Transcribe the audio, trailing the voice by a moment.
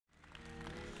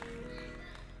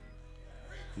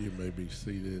You may be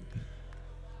seated.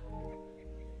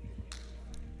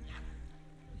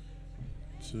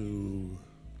 To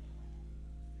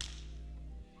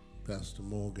Pastor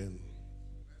Morgan,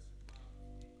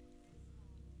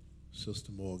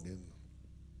 Sister Morgan,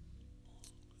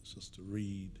 Sister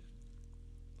Reed,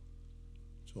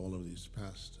 to all of these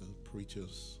pastors,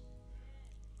 preachers,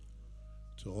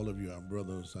 to all of you, our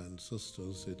brothers and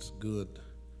sisters, it's good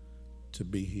to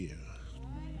be here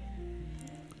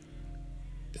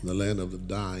in the land of the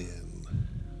dying,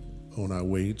 on our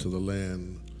way to the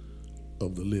land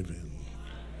of the living.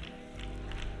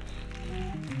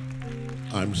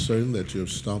 I'm certain that you have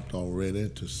stopped already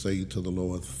to say to the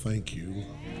Lord, thank you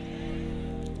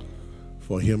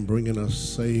for him bringing us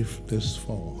safe this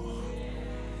far.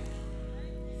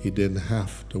 He didn't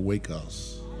have to wake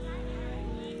us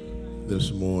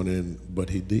this morning, but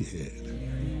he did.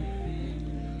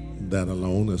 That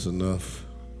alone is enough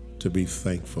to be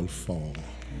thankful for.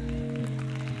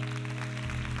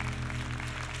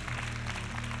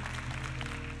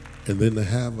 And then to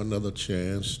have another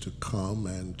chance to come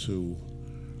and to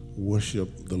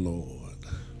worship the Lord.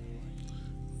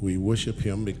 We worship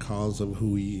him because of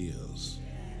who he is.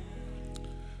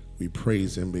 We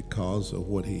praise him because of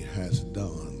what he has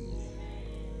done.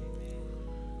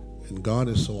 And God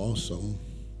is so awesome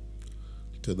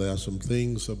that there are some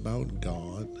things about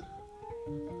God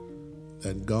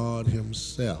that God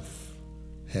himself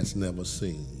has never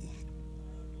seen.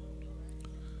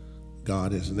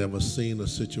 God has never seen a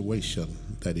situation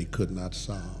that he could not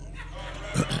solve.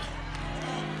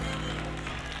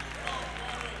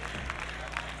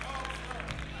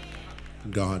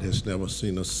 God has never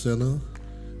seen a sinner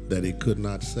that he could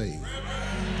not save.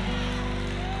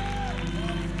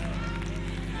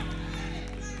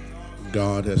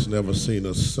 God has never seen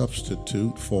a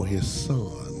substitute for his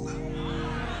son.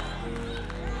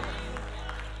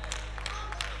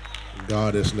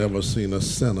 God has never seen a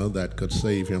sinner that could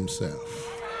save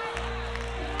himself.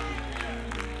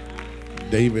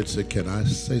 David said, can I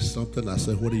say something? I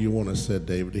said, what do you want to say,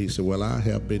 David? He said, well, I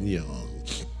have been young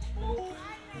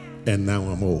and now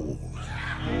I'm old,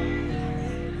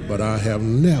 but I have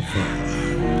never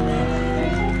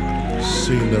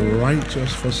seen the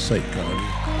righteous forsaken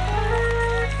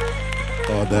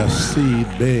or their seed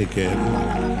begging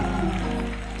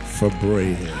for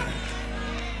bread.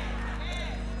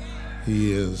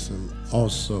 He is an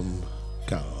awesome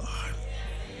God.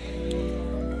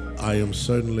 I am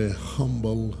certainly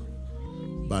humbled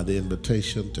by the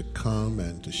invitation to come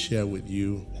and to share with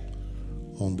you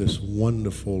on this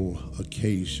wonderful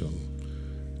occasion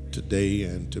today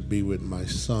and to be with my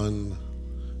son,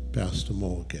 Pastor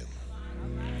Morgan.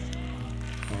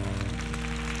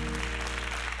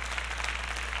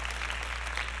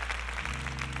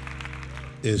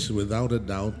 Is without a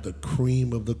doubt the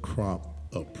cream of the crop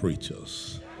of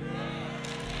preachers.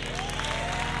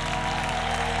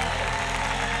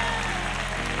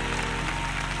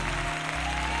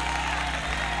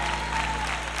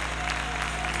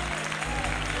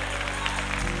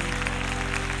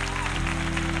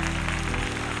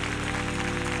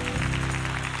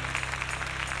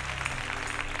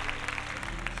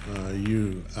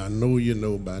 I know you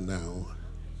know by now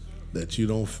that you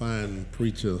don't find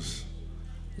preachers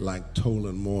like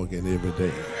Tolan Morgan every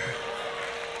day.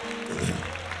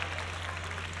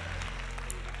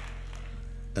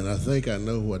 And I think I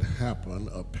know what happened.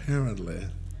 Apparently,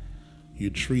 you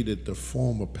treated the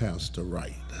former pastor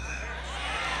right.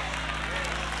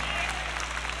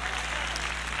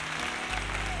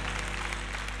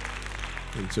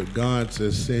 And so God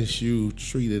says, since you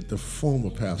treated the former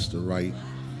pastor right,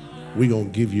 we're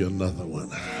going to give you another one.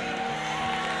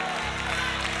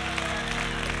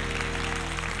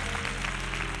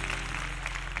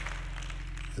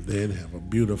 And then have a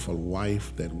beautiful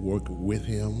wife that worked with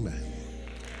him.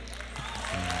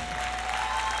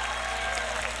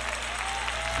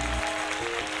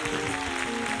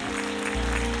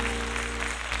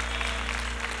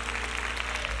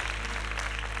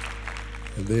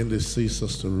 And then to see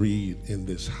Sister Reed in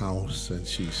this house, and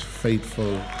she's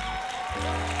faithful.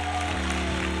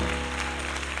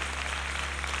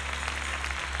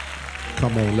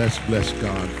 Come on, let's bless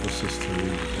God for Sister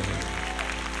Reed.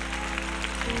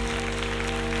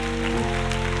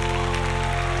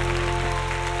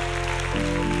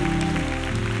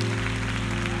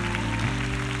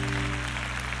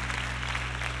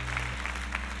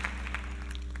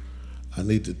 I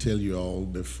need to tell you all,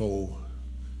 before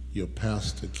your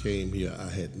pastor came here, I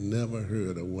had never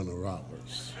heard of Winter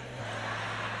Roberts.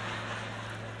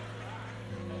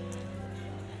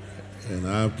 And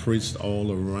I've preached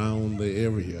all around the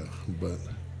area, but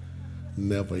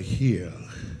never here.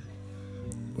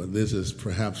 but this is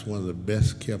perhaps one of the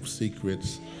best kept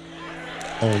secrets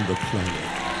on the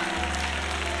planet.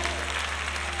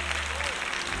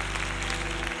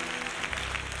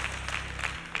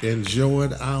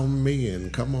 Enjoyed our men.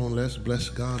 Come on, let's bless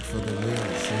God for the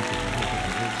men.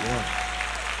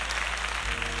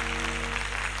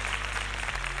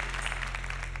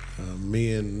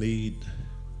 Men need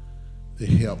the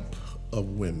help of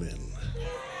women.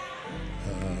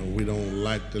 We don't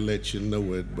like to let you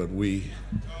know it, but we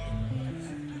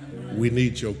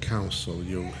need your counsel.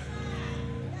 Your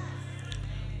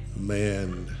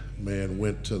man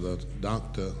went to the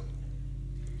doctor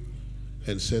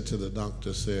and said to the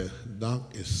doctor, said,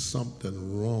 "Doc, is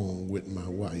something wrong with my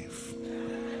wife?"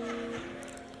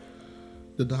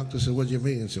 The doctor said, "What do you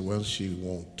mean?" He said, "Well, she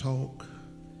won't talk.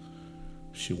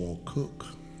 She won't cook.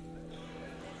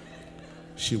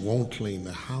 She won't clean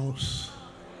the house.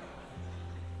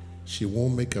 She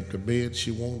won't make up the bed.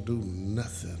 She won't do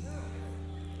nothing."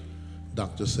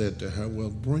 Doctor said to her, "Well,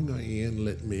 bring her in.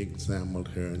 Let me examine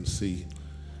her and see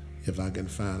if I can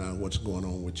find out what's going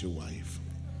on with your wife."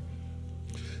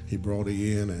 He brought her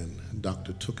in, and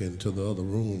doctor took her into the other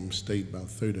room, stayed about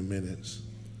 30 minutes.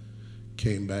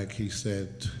 Came back, he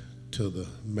said to the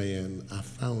man, "I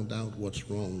found out what's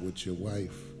wrong with your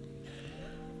wife."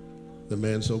 The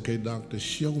man said, "Okay, doctor,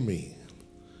 show me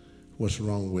what's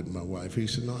wrong with my wife." He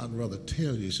said, "No, I'd rather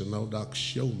tell you." He said, "No, doc,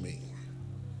 show me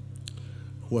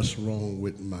what's wrong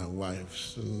with my wife."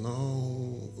 He said,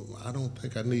 "No, I don't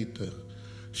think I need to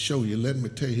show you. Let me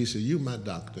tell you." He said, "You my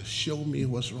doctor. Show me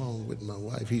what's wrong with my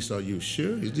wife." He said, "Are you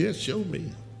sure?" He said, "Yes, show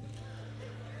me."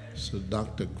 So the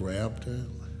doctor grabbed her,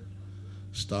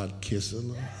 started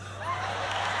kissing her,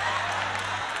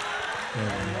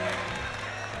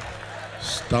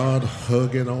 started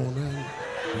hugging on her,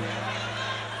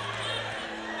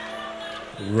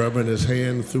 rubbing his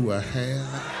hand through her hair.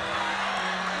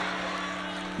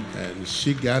 And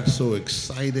she got so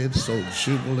excited, so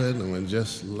jubilant, and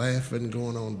just laughing,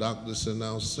 going on. Doctor said,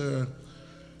 "Now, sir,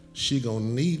 she gonna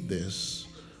need this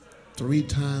 3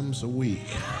 times a week.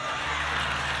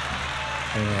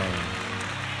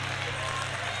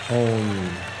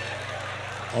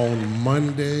 On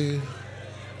Monday,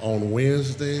 on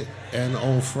Wednesday, and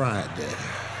on Friday."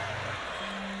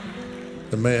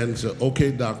 The man said,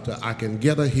 "Okay, doctor, I can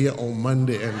get her here on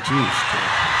Monday and Tuesday."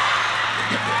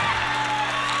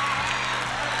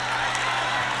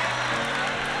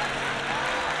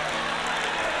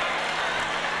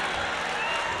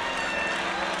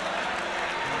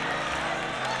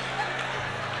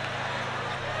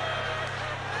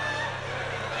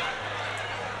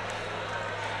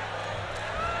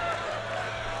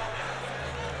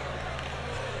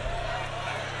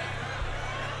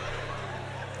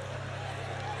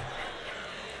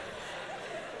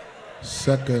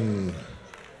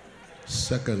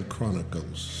 Second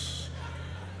Chronicles,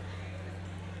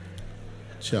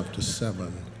 chapter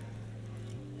 7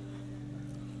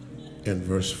 and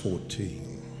verse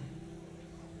 14.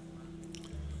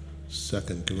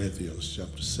 2 Corinthians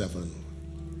chapter 7,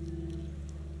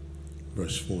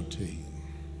 verse 14.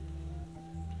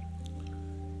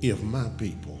 "If my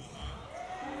people,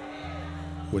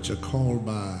 which are called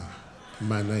by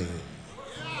my name,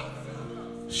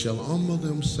 shall humble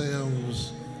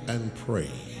themselves and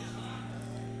pray,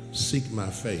 seek my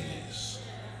face,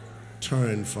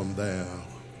 turn from their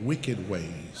wicked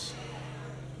ways,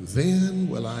 then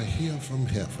will I hear from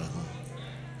heaven,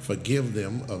 forgive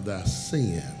them of their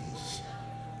sins,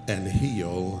 and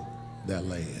heal their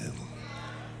land."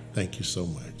 Thank you so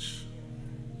much.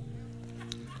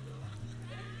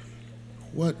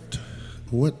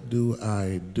 What do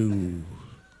I do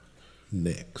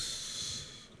next?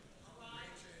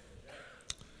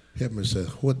 Help me say,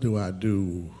 what do I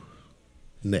do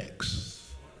next?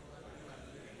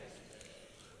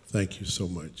 Thank you so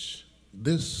much.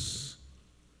 This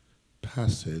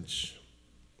passage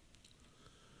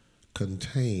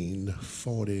contained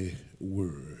 40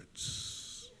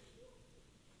 words.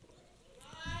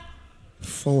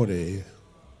 40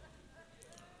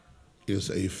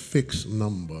 is a fixed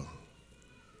number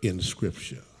in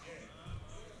Scripture.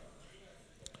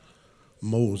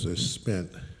 Moses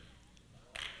spent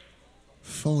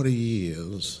 40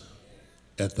 years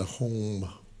at the home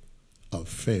of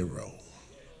Pharaoh.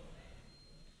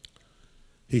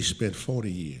 He spent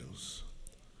 40 years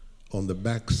on the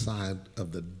backside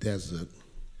of the desert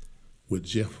with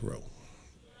Jethro.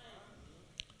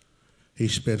 He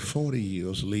spent 40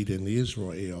 years leading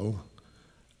Israel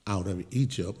out of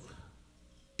Egypt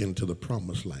into the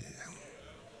promised land,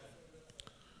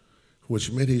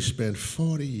 which meant he spent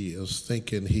 40 years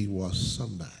thinking he was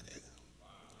somebody.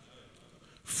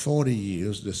 40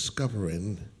 years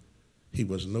discovering he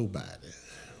was nobody.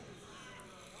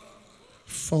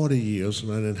 40 years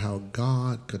learning how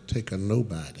God could take a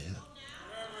nobody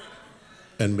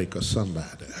and make a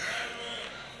somebody.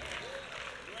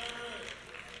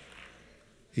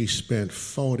 He spent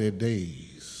 40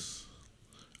 days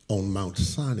on Mount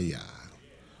Sinai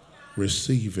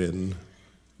receiving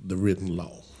the written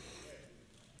law.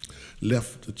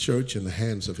 Left the church in the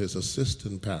hands of his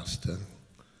assistant pastor,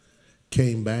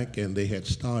 came back, and they had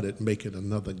started making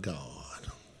another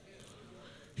God.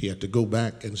 He had to go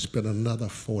back and spend another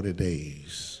 40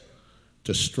 days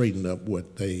to straighten up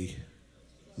what they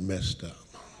messed up.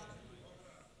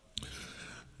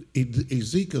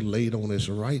 Ezekiel laid on his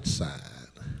right side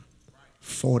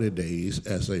 40 days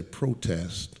as a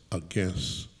protest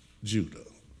against Judah.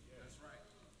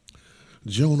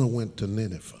 Jonah went to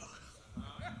Nineveh,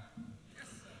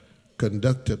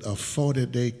 conducted a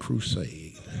 40-day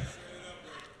crusade,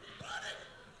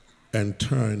 and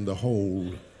turned the whole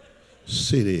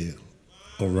city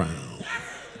around.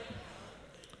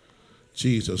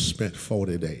 Jesus spent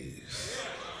 40 days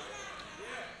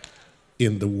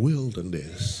in the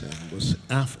wilderness and was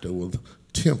afterward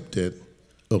tempted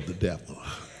of the devil.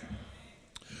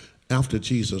 After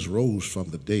Jesus rose from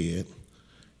the dead,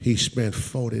 he spent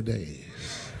 40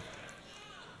 days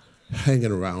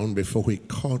hanging around before he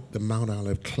caught the Mount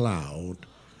Olive cloud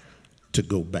to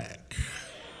go back.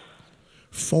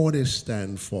 40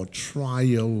 stand for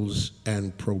trials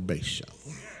and probation.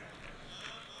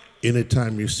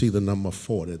 Anytime you see the number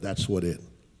 40, that's what it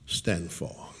stands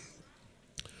for.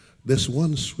 This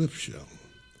one scripture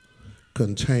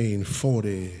contains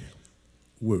 40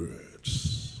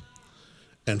 words.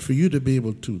 And for you to be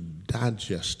able to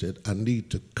digest it, I need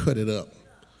to cut it up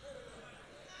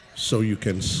so you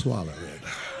can swallow it.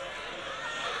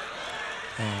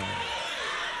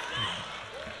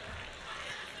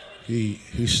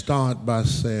 He started by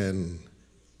saying,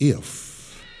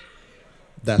 if,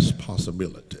 that's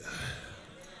possibility.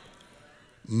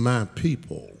 My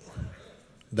people,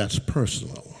 that's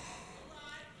personal.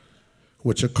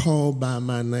 Which are called by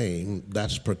my name,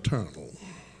 that's paternal.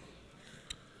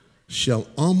 Shall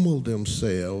humble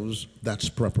themselves, that's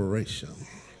preparation.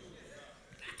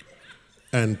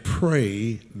 And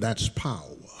pray, that's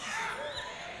power.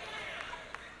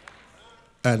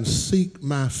 And seek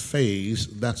my face,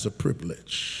 that's a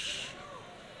privilege.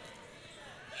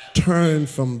 Turn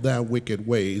from their wicked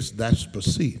ways, that's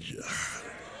procedure.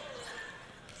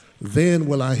 Then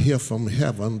will I hear from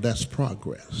heaven, that's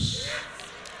progress.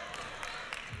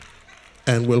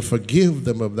 And will forgive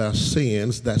them of their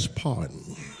sins, that's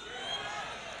pardon.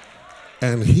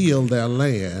 And heal their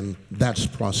land, that's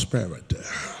prosperity.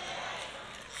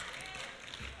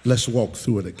 Let's walk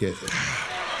through it again.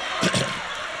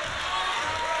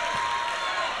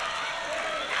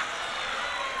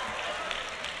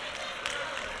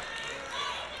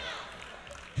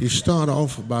 He started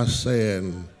off by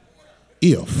saying,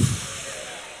 if.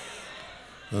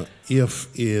 If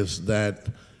is that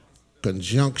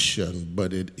conjunction,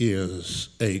 but it is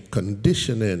a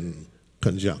conditioning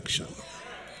conjunction.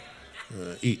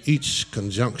 Each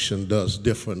conjunction does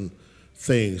different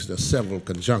things. There are several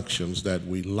conjunctions that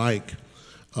we like,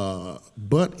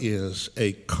 but is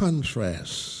a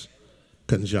contrast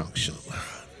conjunction.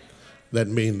 That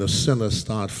means the sentence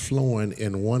starts flowing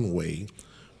in one way,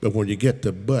 but when you get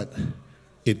to but,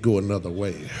 it go another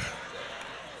way.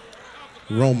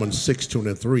 Romans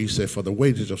 6:23 says, for the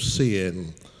wages of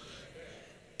sin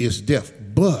is death,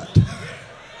 but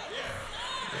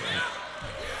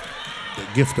the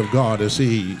gift of God is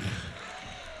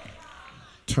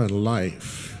eternal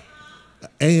life.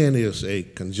 And is a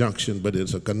conjunction, but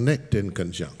it's a connecting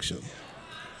conjunction.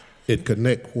 It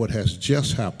connects what has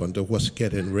just happened to what's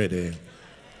getting ready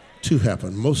to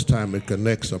happen. Most time it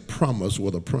connects a promise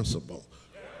with a principle.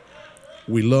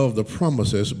 We love the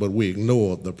promises, but we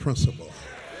ignore the principle.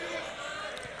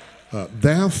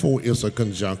 Therefore is a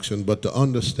conjunction, but to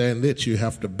understand it, you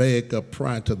have to back up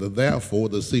prior to the therefore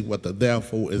to see what the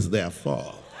therefore is there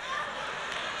for.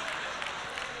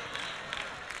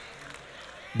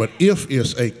 But if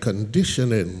is a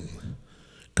conditioning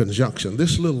conjunction.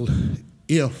 This little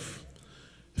if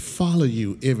follow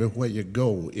you everywhere you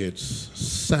go. It's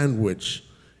sandwiched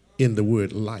in the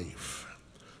word life.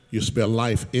 You spell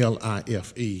life,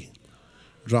 L-I-F-E.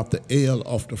 Drop the L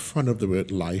off the front of the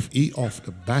word life, E off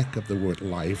the back of the word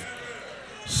life.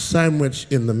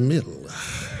 Sandwiched in the middle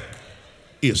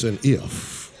is an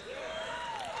if.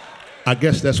 I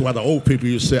guess that's why the old people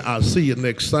used to say, I'll see you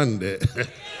next Sunday.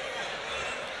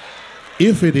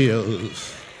 If it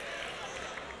is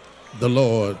the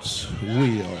Lord's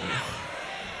will.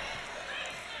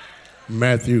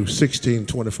 Matthew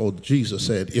 16:24, Jesus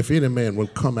said, if any man will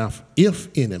come after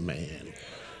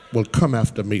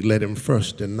me, let him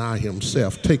first deny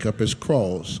himself, take up his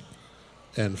cross,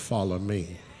 and follow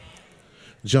me.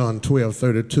 John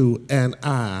 12:32, and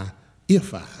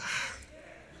if I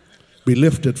be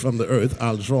lifted from the earth,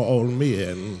 I'll draw all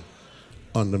men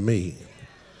unto me.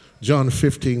 John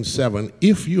 15:7,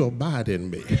 if you abide in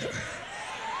me,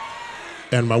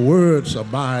 and my words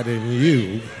abide in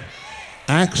you,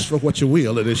 ask for what you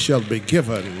will, and it shall be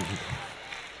given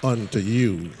unto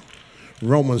you.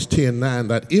 Romans 10:9,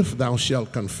 that if thou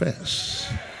shalt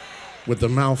confess with the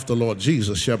mouth the Lord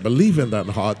Jesus, shall believe in thine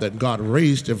heart that God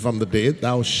raised him from the dead,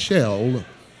 thou shalt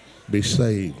be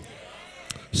saved.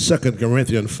 2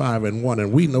 Corinthians 5:1,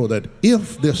 and we know that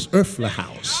if this earthly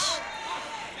house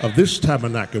of this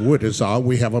tabernacle wood is all,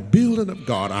 we have a building of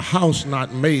God, a house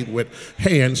not made with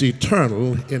hands,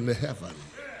 eternal in the heaven.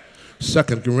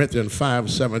 2 Corinthians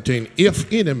 5:17, if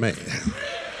any man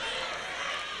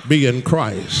be in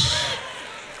Christ,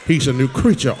 he's a new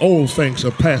creature. Old things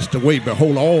have passed away.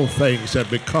 Behold, all things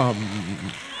have become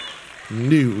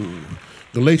new.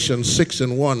 Galatians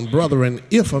 6:1, brethren,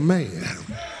 if a man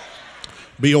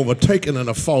be overtaken in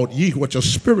a fault, ye which are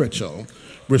spiritual,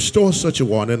 restore such a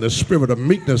one in the spirit of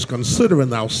meekness, considering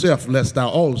thyself, lest thou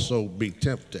also be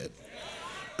tempted.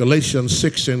 Galatians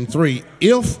 6:3,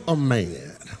 if a man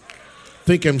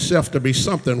think himself to be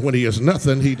something when he is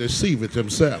nothing, he deceiveth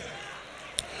himself.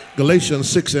 Galatians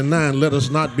 6:9, let us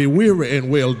not be weary in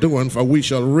well-doing, for we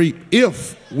shall reap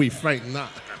if we faint not.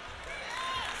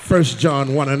 1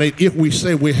 John 1:8, if we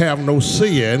say we have no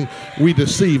sin, we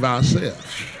deceive ourselves.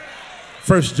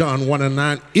 1 John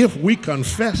 1:9, if we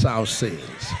confess our sins,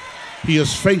 he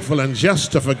is faithful and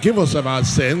just to forgive us of our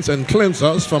sins and cleanse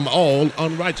us from all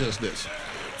unrighteousness.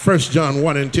 1 John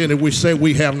 1:10, if we say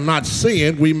we have not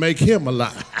sinned, we make him a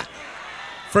lie.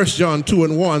 1 John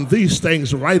 2:1, these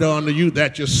things write unto you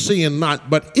that you sin not,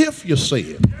 but if you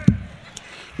sin,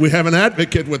 we have an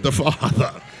advocate with the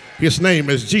Father. His name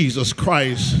is Jesus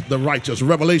Christ the righteous.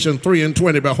 Revelation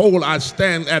 3:20, behold, I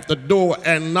stand at the door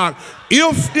and knock.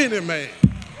 If any man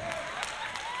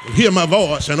will hear my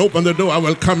voice and open the door, I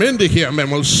will come into him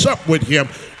and will sup with him,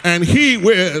 and he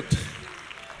with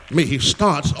me. He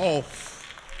starts off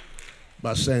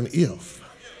by saying if.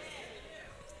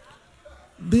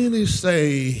 Then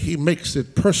he makes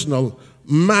it personal,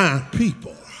 my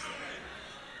people.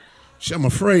 See, I'm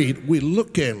afraid we're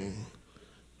looking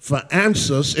for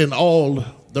answers in all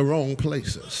the wrong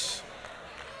places.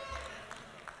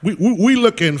 We're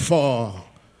looking for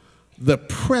the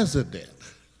president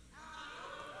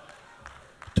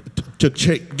to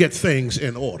get things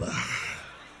in order.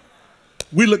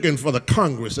 We're looking for the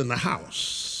Congress and the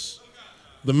House,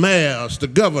 the mayors, the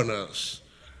governors,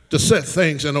 to set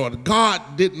things in order.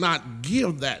 God did not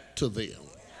give that to them.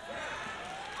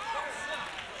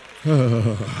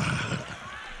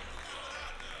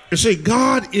 You see,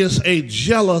 God is a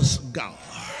jealous God.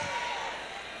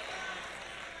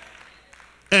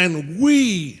 And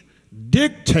we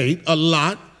dictate a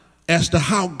lot as to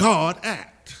how God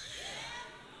acts.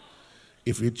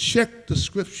 If you check the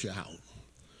scripture out,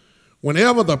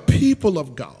 whenever the people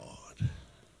of God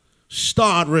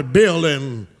start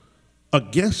rebelling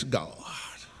against God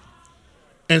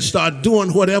and start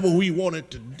doing whatever we wanted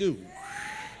to do,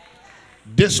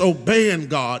 disobeying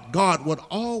God, God would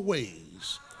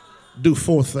always do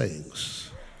four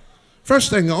things. First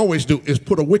thing I always do is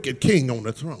put a wicked king on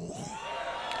the throne.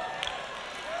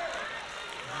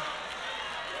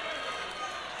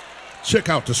 Check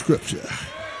out the scripture.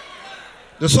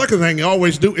 The second thing I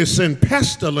always do is send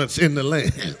pestilence in the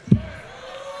land.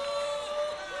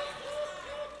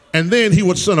 And then he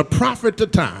would send a prophet to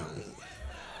town,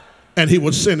 and he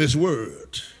would send his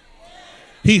word.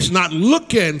 He's not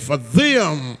looking for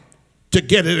them to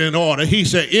get it in order. He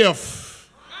said, if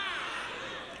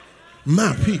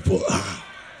my people are,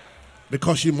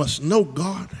 because you must know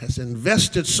God has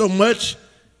invested so much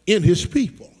in his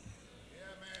people.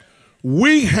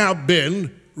 We have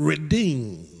been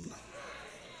redeemed.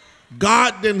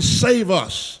 God didn't save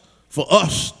us for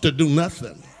us to do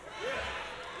nothing.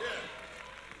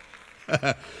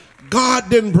 God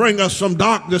didn't bring us from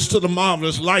darkness to the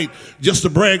marvelous light just to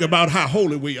brag about how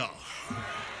holy we are.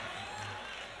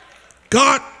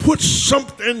 God put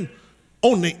something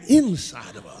on the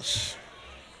inside of us.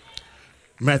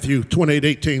 Matthew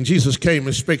 28:18, Jesus came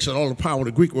and speaks of all the power.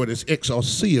 The Greek word is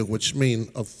exousia, which means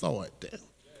authority.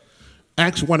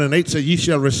 Acts 1:8 says, ye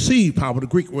shall receive power. The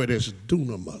Greek word is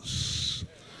dunamis.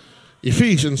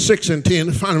 Ephesians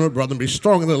 6:10, finally, my brother, be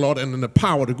strong in the Lord and in the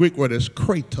power. The Greek word is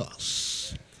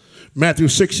kratos. Matthew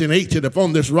 6:18,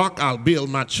 upon this rock I'll build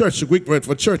my church. The Greek word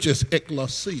for church is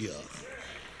ekklesia.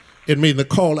 It means the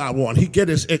call out one. He get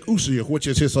his exousia, which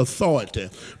is his authority,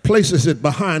 places it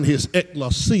behind his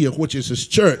ekklesia, which is his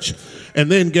church, and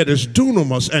then get his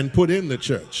dunamis and put in the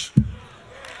church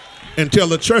until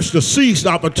the church to seize the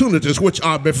opportunities which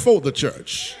are before the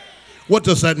church. What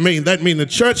does that mean? That means the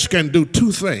church can do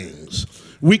two things.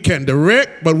 We can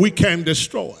direct, but we can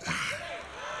destroy.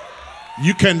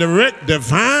 You can direct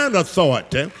divine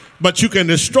authority, but you can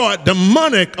destroy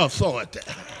demonic authority.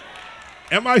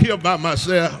 Am I here by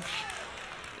myself?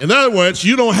 In other words,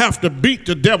 you don't have to beat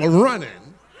the devil running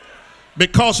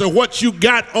because of what you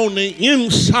got on the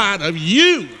inside of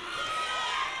you.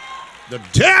 The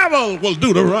devil will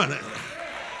do the running.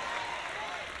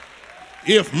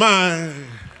 If my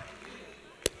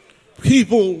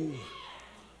people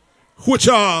which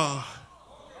are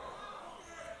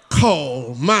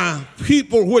called, my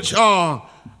people which are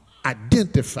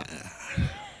identified,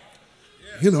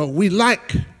 we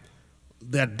like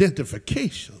the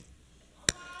identification,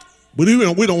 but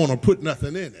we don't want to put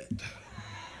nothing in it.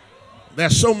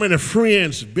 There's so many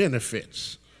friends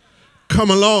benefits come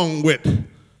along with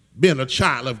being a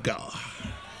child of God.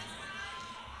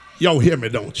 Y'all hear me,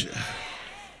 don't you?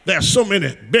 There's so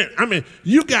many,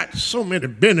 you got so many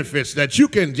benefits that you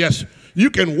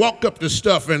can walk up to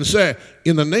stuff and say,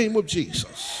 in the name of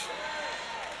Jesus.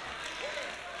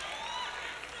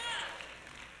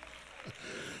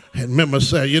 And members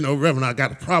say, Reverend, I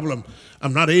got a problem.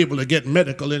 I'm not able to get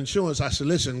medical insurance. I said,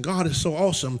 listen, God is so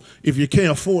awesome. If you can't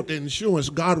afford the insurance,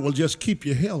 God will just keep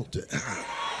you healthy.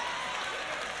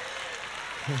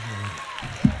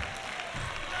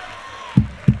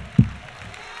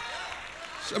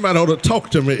 Somebody ought to talk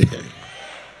to me.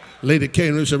 Lady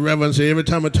came and said, Reverend, every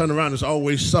time I turn around, there's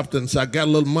always something. So I got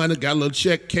a little money, got a little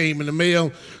check, came in the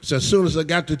mail. So as soon as I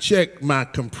got the check, my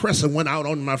compressor went out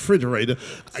on my refrigerator.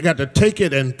 I got to take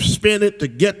it and spin it to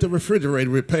get the refrigerator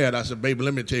repaired. I said, baby,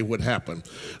 let me tell you what happened.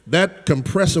 That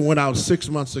compressor went out 6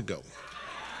 months ago.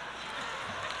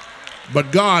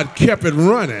 But God kept it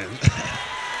running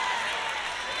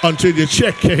until your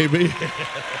check came in.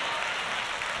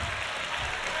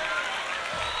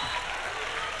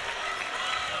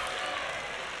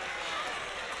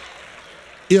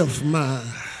 If my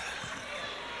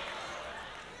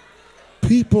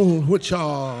people which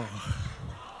are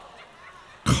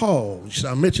called,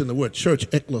 I mentioned the word church,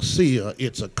 ekklesia,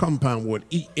 it's a compound word,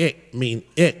 ek mean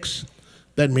X.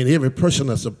 That means every person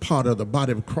that's a part of the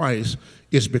body of Christ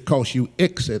is because you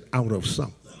exit out of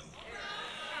something.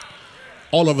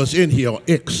 All of us in here are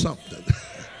X something.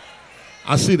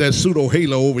 I see that pseudo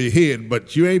halo over your head,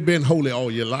 but you ain't been holy all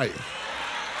your life.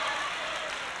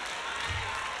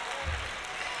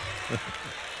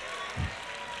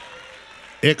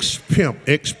 Ex-pimp,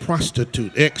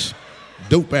 ex-prostitute,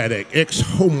 ex-dope addict,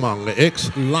 ex-homemonger,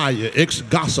 ex-liar,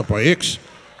 ex-gossiper,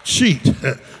 ex-cheat.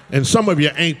 And some of you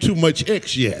ain't too much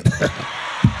ex yet.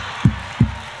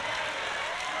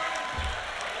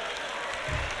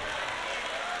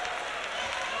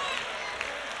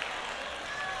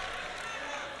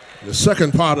 The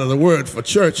second part of the word for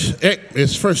church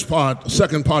is first part. The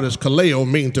second part is kaleo,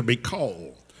 mean to be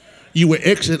called. You were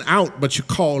exit out, but you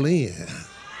call in.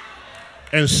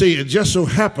 And see, it just so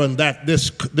happened that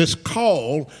this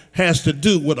call has to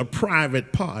do with a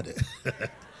private party.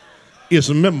 It's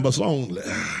members only.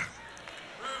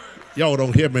 Y'all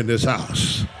don't hear me in this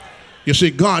house. You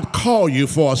see, God called you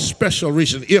for a special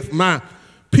reason. If my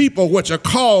people which are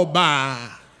called by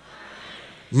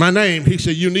my name, he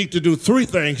said, you need to do three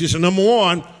things. He said, number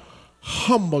one,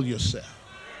 humble yourself.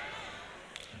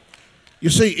 You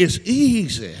see, it's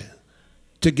easy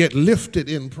to get lifted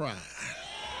in pride.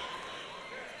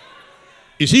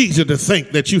 It's easy to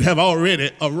think that you have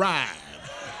already arrived.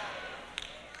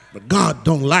 But God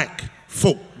don't like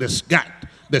folk that's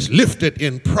lifted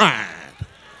in pride.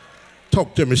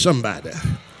 Talk to me, somebody.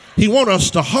 He wants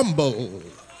us to humble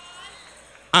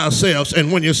ourselves.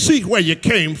 And when you see where you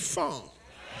came from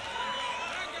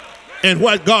and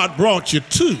what God brought you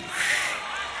to,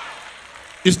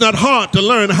 it's not hard to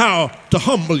learn how to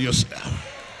humble yourself.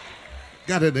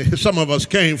 Got it? Some of us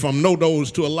came from no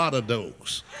doors to a lot of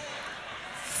doors.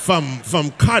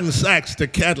 From cotton sacks to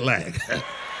Cadillac.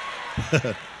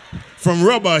 From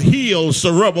rubber heels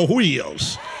to rubber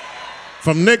wheels.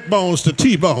 From neck bones to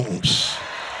T-bones.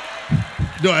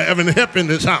 Do I have any help in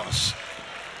this house?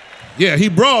 Yeah, he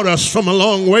brought us from a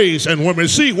long ways. And when we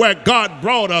see where God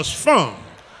brought us from,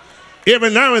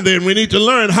 every now and then we need to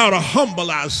learn how to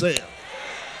humble ourselves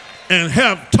and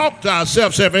have talked to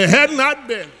ourselves. If it had not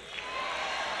been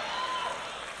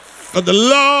for the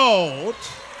Lord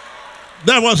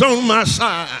that was on my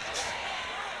side,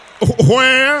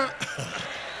 where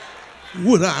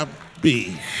would I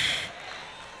be?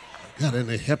 Got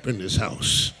any help in this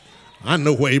house? I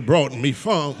know where he brought me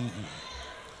from.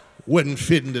 Wasn't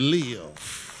fitting to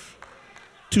live.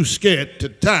 Too scared to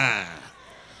die.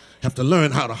 Have to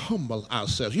learn how to humble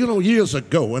ourselves. You know, years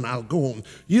ago, and I'll go on,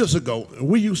 years ago,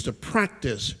 we used to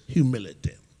practice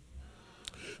humility.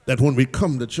 That when we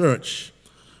come to church,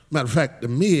 matter of fact, the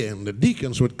men, the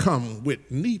deacons would come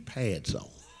with knee pads on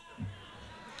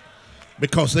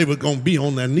because they were going to be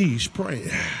on their knees praying.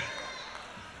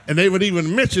 And they would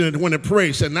even mention it when they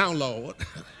prayed, said, now, Lord,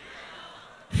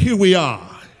 here we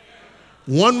are,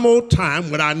 one more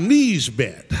time with our knees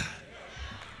bent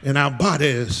and our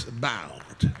bodies bowed.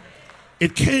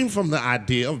 It came from the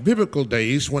idea of biblical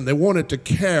days when they wanted to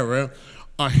carry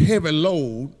a heavy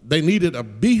load. They needed a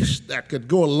beast that could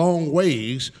go a long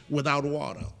ways without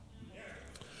water.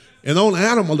 And the only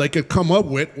animal they could come up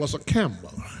with was a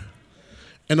camel.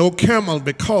 An old camel,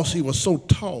 because he was so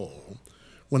tall,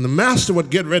 when the master would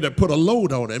get ready to put a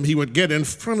load on him, he would get in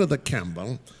front of the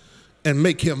camel and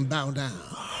make him bow down.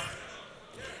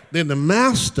 Then the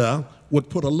master would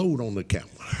put a load on the camel.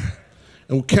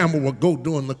 And the camel would go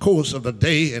during the course of the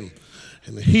day, and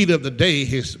in the heat of the day,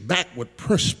 his back would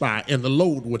perspire and the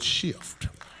load would shift.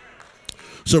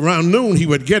 So around noon, he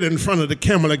would get in front of the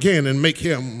camel again and make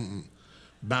him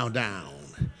bow down.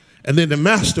 And then the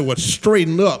master would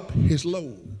straighten up his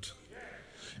load.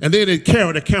 And then they'd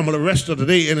carry the camel the rest of the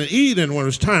day. And in the evening, when it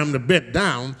was time to bed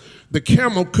down, the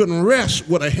camel couldn't rest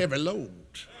with a heavy load.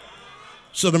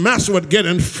 So the master would get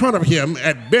in front of him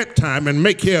at bedtime and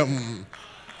make him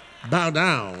bow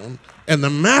down, and the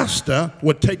master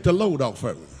would take the load off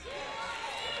of him.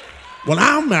 Well,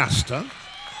 our master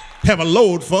have a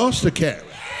load for us to carry.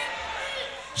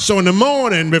 So in the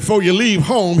morning, before you leave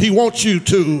home, he wants you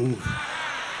to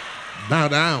bow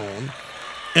down,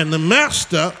 and the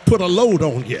master put a load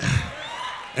on you.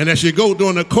 And as you go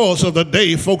during the course of the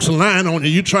day, folks are lying on you.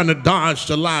 You're trying to dodge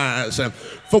the lies, and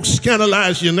folks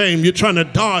scandalize your name. You're trying to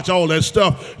dodge all that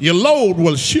stuff. Your load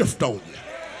will shift on you.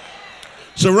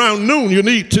 So around noon, you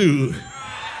need to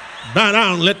bow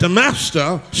down and let the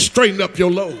master straighten up your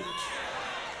load.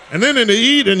 And then in the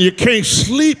evening, you can't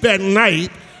sleep at night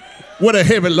with a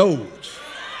heavy load.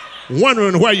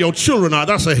 Wondering where your children are,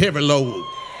 that's a heavy load.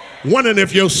 Wondering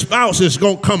if your spouse is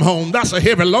going to come home, that's a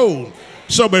heavy load.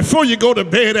 So before you go to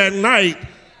bed at night,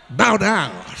 bow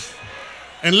down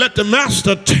and let the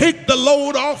master take the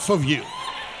load off of you.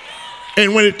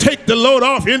 And when it take the load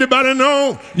off, anybody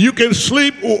know you can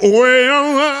sleep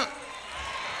well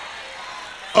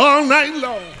all night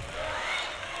long.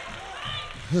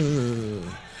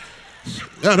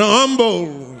 Gotta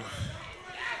humble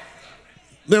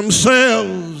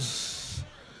themselves.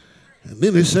 And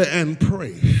then he said, and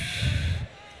pray.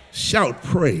 Shout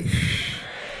praise.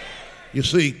 You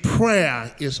see,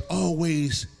 prayer is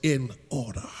always in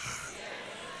order.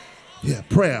 Yeah,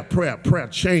 prayer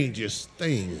changes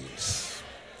things.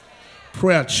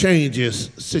 Prayer changes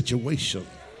situation.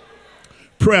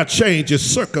 Prayer changes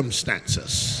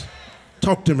circumstances.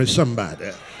 Talk to me, somebody.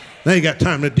 I ain't got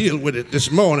time to deal with it this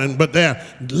morning, but there are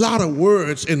a lot of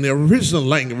words in the original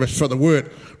language for the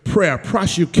word prayer.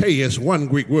 Prosuke is one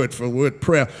Greek word for the word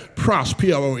prayer. Pros,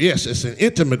 P-R-O-S, it's an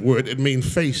intimate word. It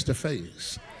means face to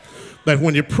face. That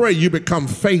when you pray, you become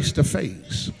face to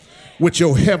face with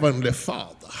your heavenly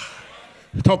Father.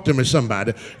 Talk to me,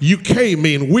 somebody. UK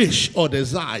mean wish or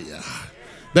desire.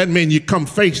 That means you come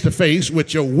face to face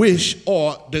with your wish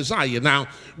or desire. Now,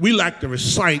 we like to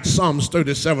recite Psalms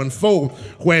 37:4,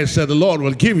 where it said the Lord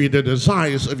will give you the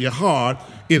desires of your heart.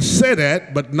 It said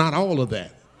that, but not all of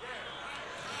that.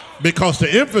 Because the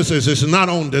emphasis is not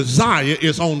on desire,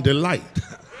 it's on delight.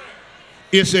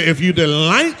 It said if you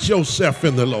delight yourself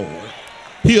in the Lord,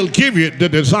 he'll give you the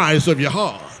desires of your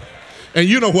heart. And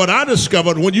you know what I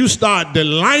discovered? When you start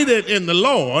delighted in the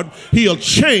Lord, he'll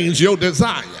change your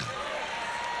desire.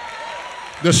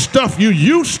 The stuff you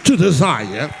used to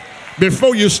desire,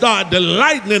 before you start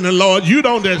delighting in the Lord, you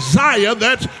don't desire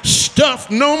that stuff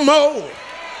no more.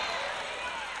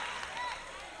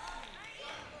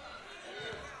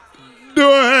 Do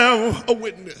I have a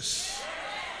witness?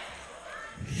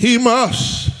 He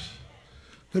must,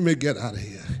 let me get out of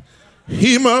here.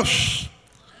 He must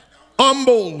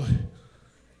humble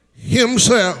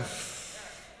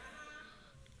himself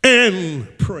and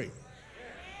pray.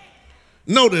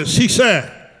 Notice he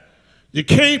said, you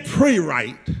can't pray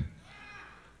right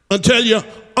until you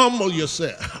humble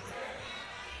yourself.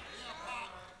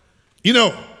 You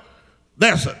know,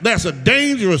 that's a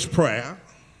dangerous prayer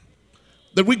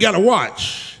that we got to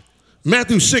watch.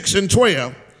 Matthew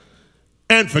 6:12,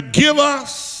 and forgive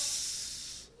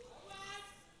us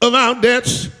of our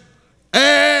debts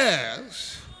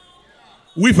as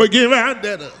we forgive our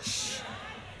debtors.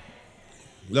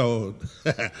 Lord.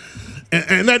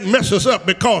 and that messes us up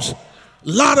because a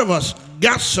lot of us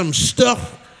got some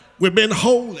stuff we've been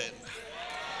holding.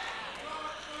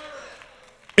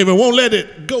 And we won't let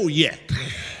it go yet.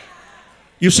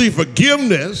 You see,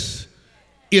 forgiveness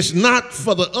is not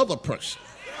for the other person.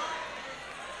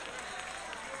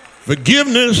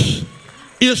 Forgiveness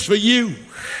is for you.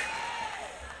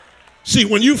 See,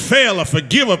 when you fail to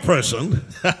forgive a person,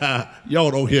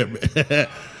 y'all don't hear me,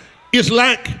 it's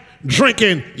like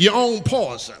drinking your own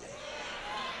poison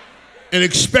and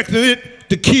expecting it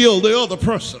to kill the other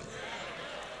person.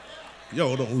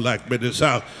 Y'all don't like me this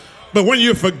house. But when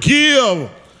you forgive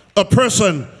a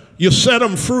person, you set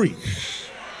them free.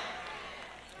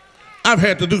 I've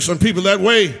had to do some people that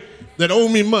way that owe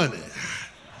me money.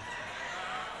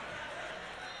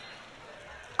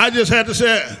 I just had to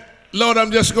say, Lord,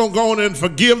 I'm just going to go on and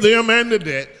forgive them and the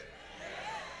debt.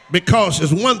 Because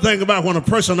there's one thing about when a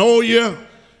person owes you,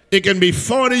 it can be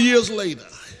 40 years later.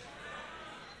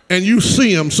 And you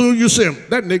see him, soon you see him,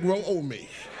 that Negro owe me.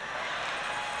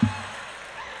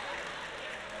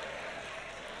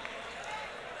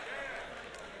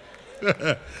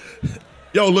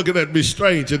 Y'all looking at me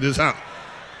strange in this house.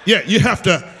 Yeah, you have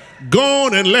to go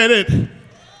on and let it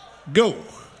go.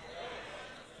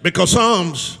 Because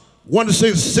Psalms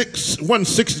 166,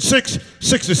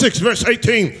 verse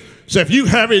 18 says, if you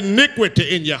have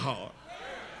iniquity in your heart,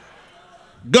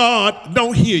 God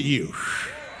don't hear you.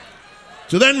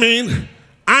 So that means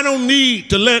I don't need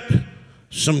to let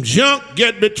some junk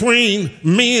get between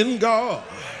me and God.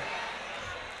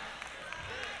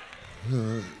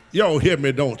 Y'all hear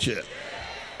me, don't you?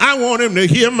 I want him to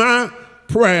hear my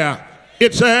prayer.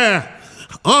 It says,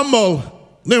 humble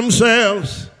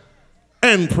themselves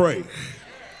and pray.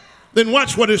 Then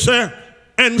watch what it says,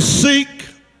 and seek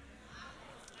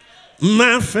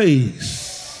my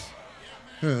face.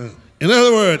 In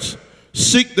other words,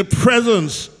 seek the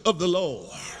presence of the Lord.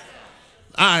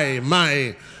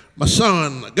 My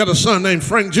son, got a son named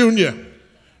Frank Jr.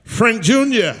 Frank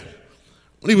Jr.,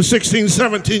 when he was 16,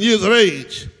 17 years of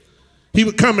age, he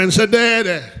would come and say,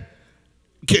 Daddy,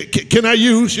 can I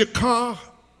use your car?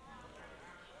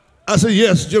 I said,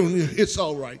 yes, Junior, it's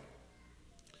all right.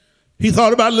 He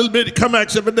thought about it a little bit. He come back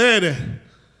and said, but Daddy,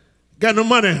 got no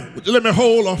money. Would you let me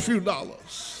hold a few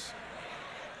dollars?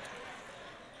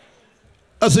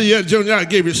 I said, yeah, Junior, I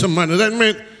gave you some money. That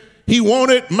meant he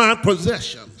wanted my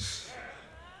possessions.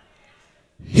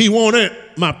 He wanted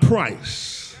my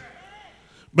price.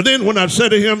 But then when I said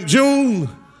to him, June,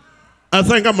 I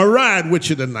think I'm going to ride with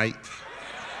you tonight.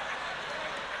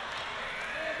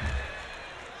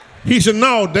 He said,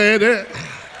 no, Daddy,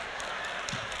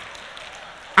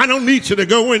 I don't need you to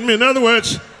go with me. In other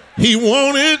words, he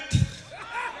wanted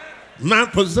my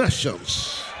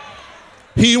possessions.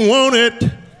 He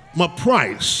wanted my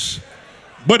price,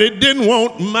 but it didn't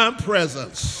want my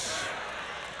presence.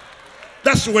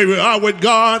 That's the way we are with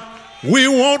God. We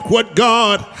want what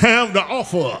God have to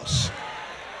offer us.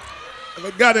 If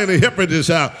I got any help in this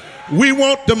house, we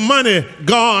want the money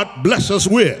God bless us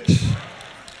with,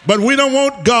 but we don't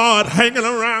want God hanging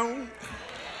around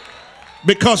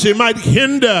because it might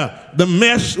hinder the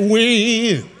mess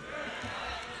we're in.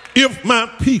 If my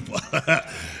people,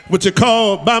 which are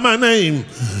called by my name,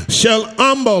 shall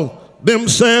humble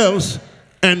themselves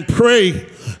and pray,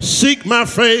 seek my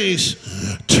face,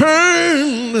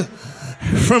 turn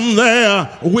from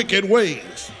their wicked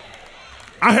ways.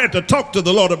 I had to talk to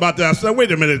the Lord about that. I said,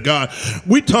 wait a minute, God.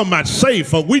 We talking about saved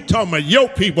folk. We talking about your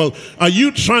people. Are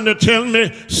you trying to tell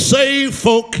me saved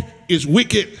folk is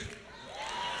wicked?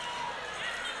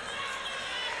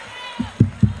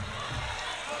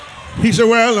 He said,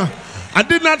 well, I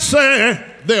did not say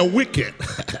they're wicked.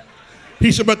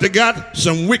 He said, but they got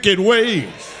some wicked ways.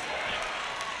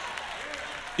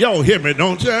 Y'all hear me,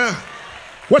 don't you?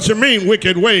 What you mean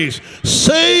wicked ways?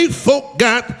 Saved folk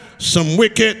got some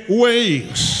wicked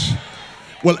ways.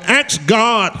 Well, ask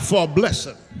God for a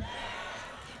blessing.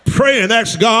 Pray and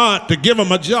ask God to give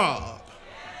them a job.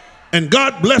 And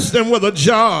God bless them with a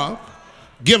job.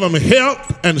 Give them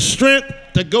health and strength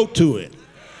to go to it.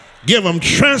 Give them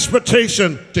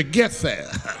transportation to get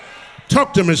there.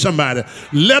 Talk to me, somebody.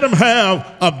 Let them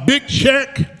have a big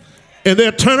check and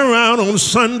they'll turn around on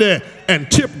Sunday and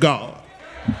tip God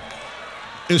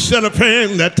instead of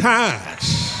paying their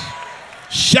tithes.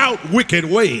 Shout wicked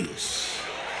ways.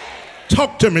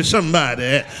 Talk to me,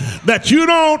 somebody, that you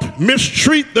don't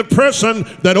mistreat the person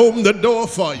that opened the door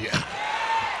for you.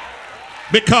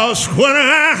 Because what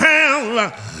I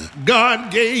have,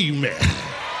 God gave me.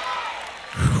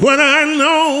 when I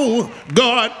know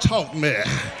God taught me.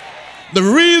 The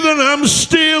reason I'm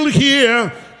still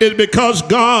here is because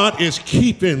God is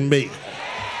keeping me.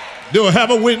 Do I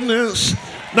have a witness?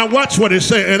 Now watch what he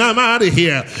said, and I'm out of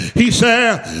here. He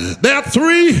said, there are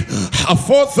 3 or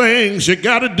 4 things you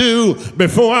got to do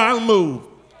before I move.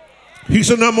 He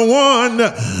said, number 1,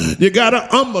 you got to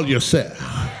humble yourself.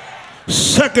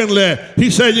 Secondly, he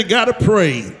said, you got to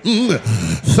pray.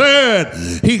 Third,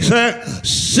 he said,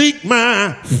 seek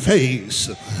my face.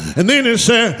 And then he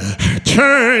said,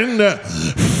 turn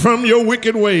from your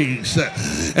wicked ways.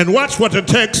 And watch what the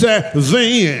text said,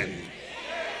 then.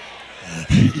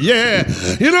 Yeah,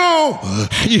 you know,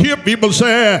 you hear people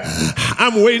say,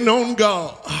 I'm waiting on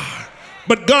God.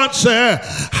 But God said,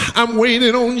 I'm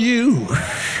waiting on you.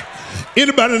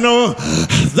 Anybody know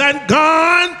that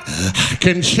God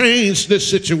can change this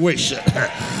situation?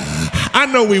 I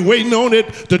know we're waiting on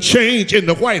it to change in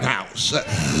the White House.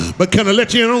 But can I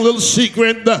let you in on a little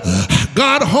secret?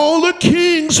 God holds the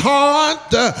king's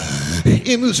heart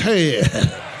in his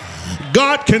hand.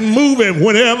 God can move him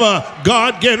whenever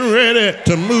God getting ready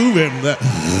to move him.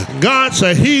 God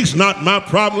said, he's not my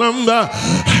problem.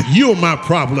 You're my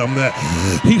problem.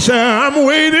 He said, I'm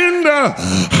waiting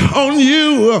on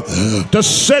you to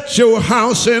set your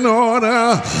house in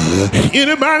order.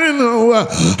 Anybody know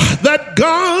that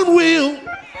God will?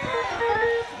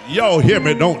 Y'all hear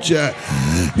me, don't you?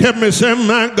 Help me say,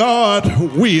 my God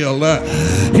will.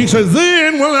 He said,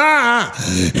 then will I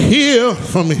hear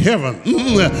from heaven.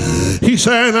 He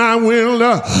said, I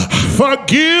will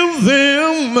forgive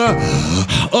them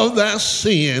of their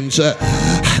sins.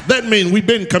 That means we've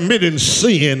been committing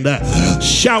sin.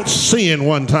 Shout sin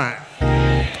one time.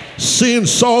 Sin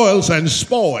soils and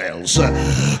spoils.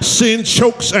 Sin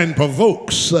chokes and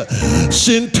provokes.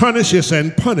 Sin tarnishes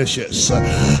and punishes.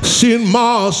 Sin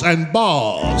mars and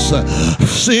bars.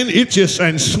 Sin itches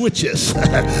and switches.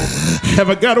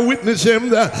 Have I got to witness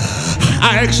him?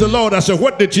 I asked the Lord, I said,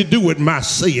 what did you do with my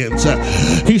sins?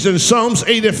 He's in Psalms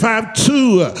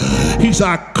 85:2. He said,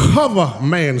 I cover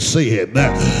man's sin.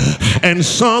 And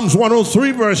Psalms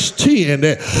 103 verse 10,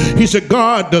 he said,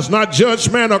 God does not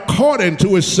judge man according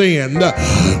to his sin,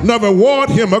 nor reward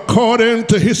him according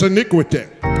to his iniquity.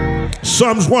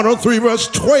 Psalms 103 verse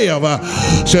 12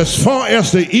 says, far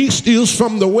as the east is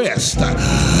from the west,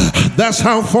 that's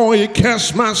how far he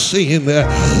cast my sin.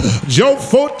 Job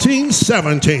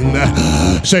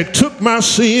 14:17 said, took my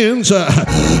sins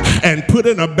and put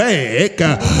in a bag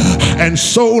and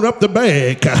sewed up the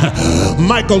bag.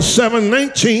 Michael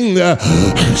 7:19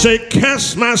 said,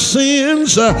 cast my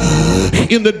sins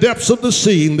in the depths of the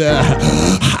sea.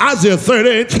 Isaiah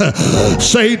 38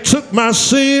 say, took my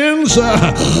sins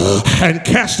and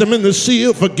cast them in the sea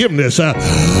of forgiveness.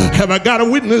 Have I got a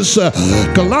witness?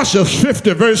 Colossians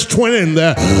 50 verse 20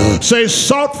 say,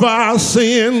 sought for our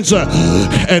sins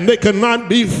and they could not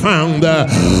be found.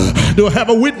 Do I have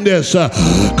a witness?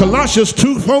 Colossians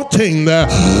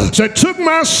 2:14 say, took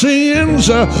my sins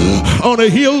on a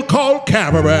hill called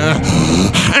Calvary,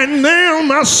 and now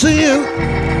my sin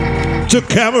to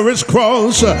Calvary's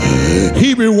cross.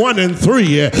 Hebrews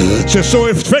 1:3 says, so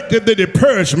effective that it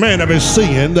purged man of his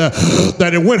sin, that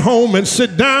he went home and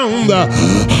sit down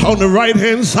on the right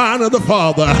hand side of the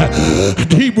Father.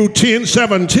 Hebrews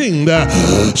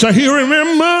 10:17 so he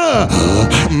remember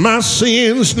my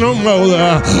sins no more. 1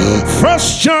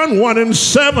 John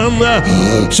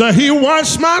 1:7 so he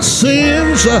washed my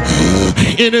sins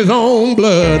in his own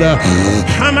blood.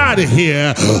 I'm out of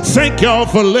here. Thank y'all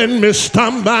for letting me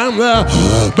stop by.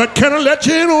 But can I let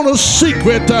you in on a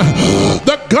secret?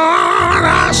 The God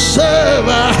I serve,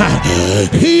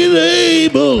 he's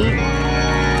able.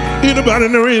 Anybody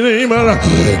know he's able?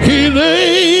 He's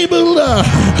able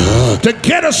to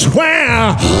get us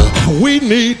where we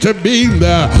need to be.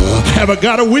 Have I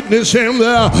got to witness him?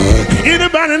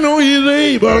 Anybody know he's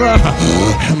able?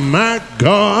 My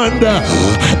God,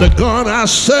 the God I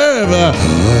serve,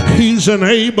 he's an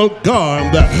able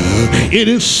God. It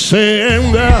is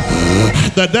said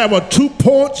that there were 2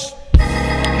 ports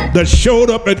that showed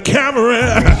up at Calvary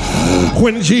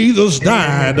when Jesus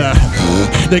died.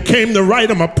 They came to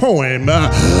write him a poem,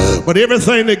 but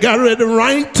everything they got ready to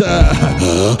write,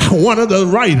 one of the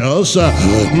writers,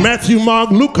 Matthew,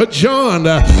 Mark, Luke, or John,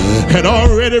 had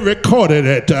already recorded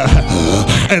it.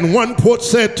 And one port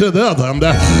said to the other,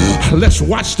 let's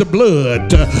watch the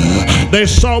blood. They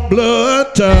saw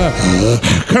blood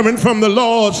coming from the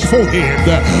Lord's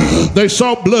forehead. They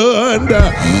saw blood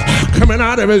coming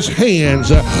out of his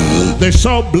hands. They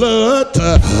saw blood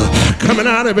coming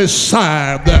out of his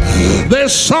side. They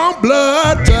saw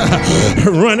blood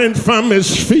running from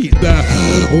his feet.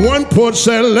 One port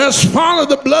said, let's follow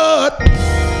the blood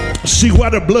see where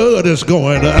the blood is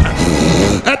going.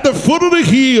 At the foot of the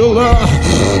hill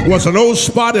was an old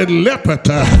spotted leopard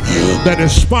that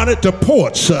had spotted the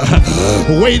ports,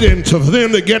 waiting for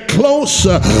them to get close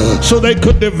so they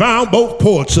could devour both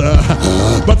ports.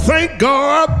 But thank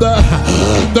God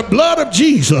the blood of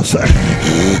Jesus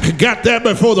got there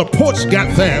before the ports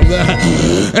got there.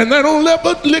 And that old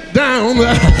leopard licked down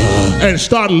and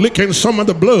started licking some of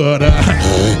the blood.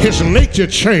 His nature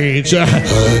changed.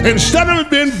 Instead of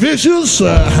being vicious,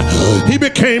 he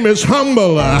became as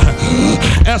humble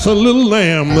as a little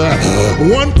lamb.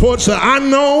 One port said, I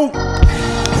know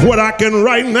what I can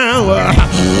right now.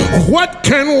 What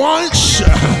can wash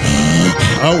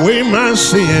away my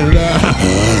sin?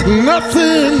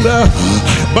 Nothing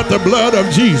but the blood of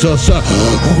Jesus.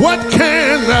 What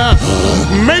can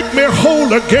make me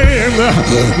whole again?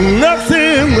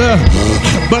 Nothing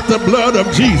but the blood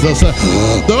of Jesus.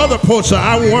 The other port said,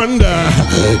 I wonder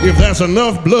if there's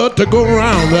enough blood to go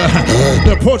around.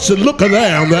 The port said, look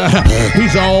around. He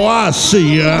said, oh, I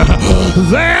see.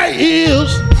 There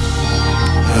is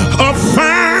a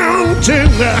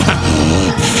fountain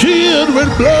filled with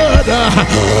blood,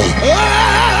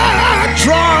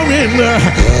 drawing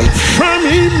from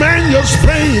Emmanuel's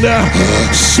vein.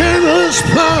 Sinners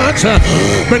plunge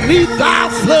beneath thy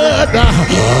flood.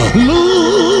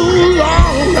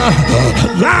 Long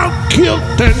thou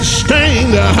guilt and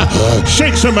stain.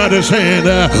 Shake somebody's hand.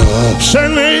 Say,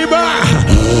 neighbor,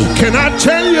 can I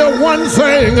tell you one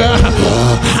thing? I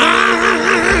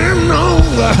know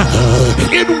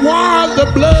it was the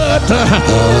blood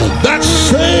that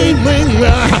saved me.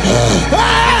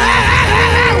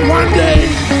 One day,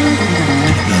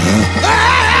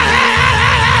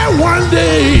 one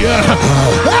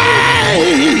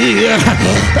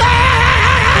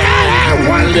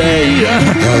day,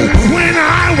 when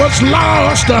I was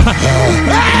lost,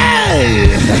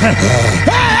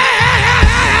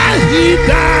 he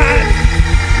died.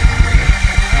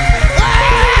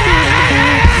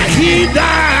 He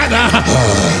died.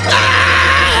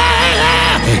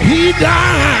 He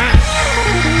died.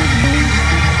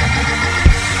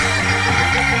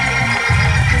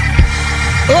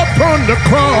 Up on the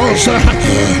cross. I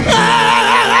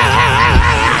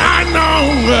know.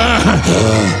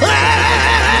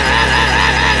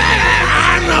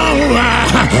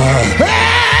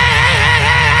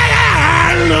 I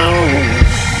know.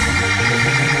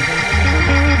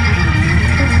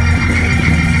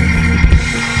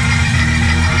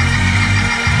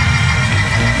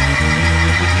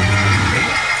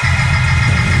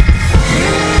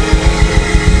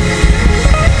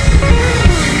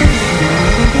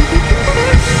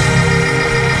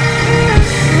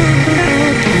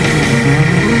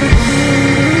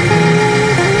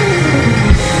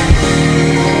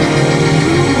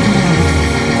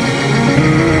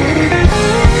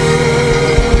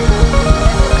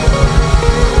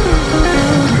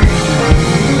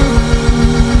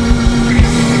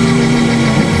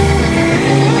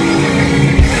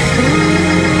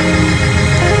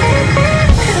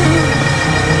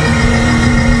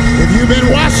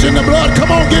 In the blood,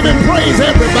 come on, give him praise,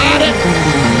 everybody.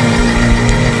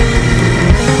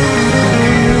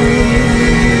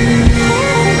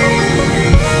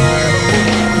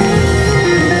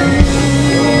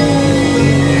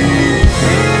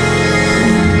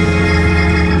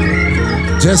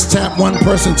 Just tap one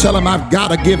person, tell him I've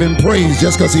got to give him praise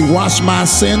just because he washed my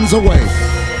sins away.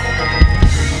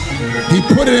 He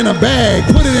put it in a bag,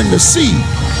 put it in the sea,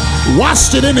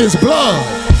 washed it in his blood.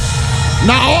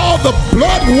 Now all the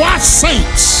blood-washed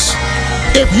saints,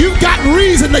 if you've got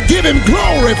reason to give him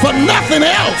glory for nothing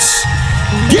else,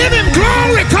 give him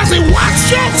glory because he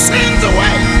washed your sins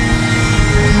away.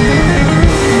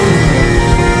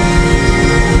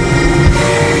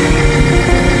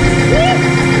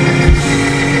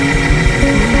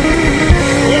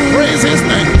 Oh, praise his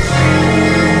name.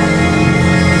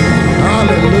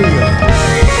 Hallelujah.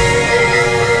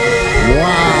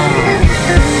 Wow.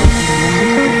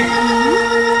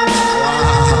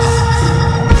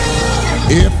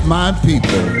 If my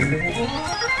people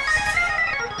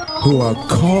who are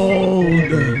called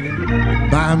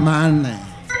by my name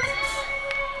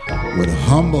would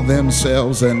humble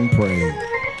themselves and pray,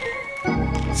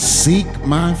 seek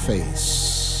my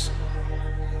face,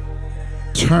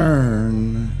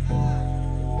 turn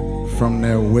from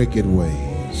their wicked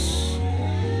ways,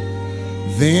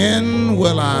 then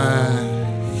will I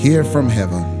hear from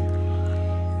heaven.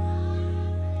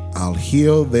 I'll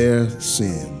heal their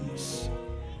sin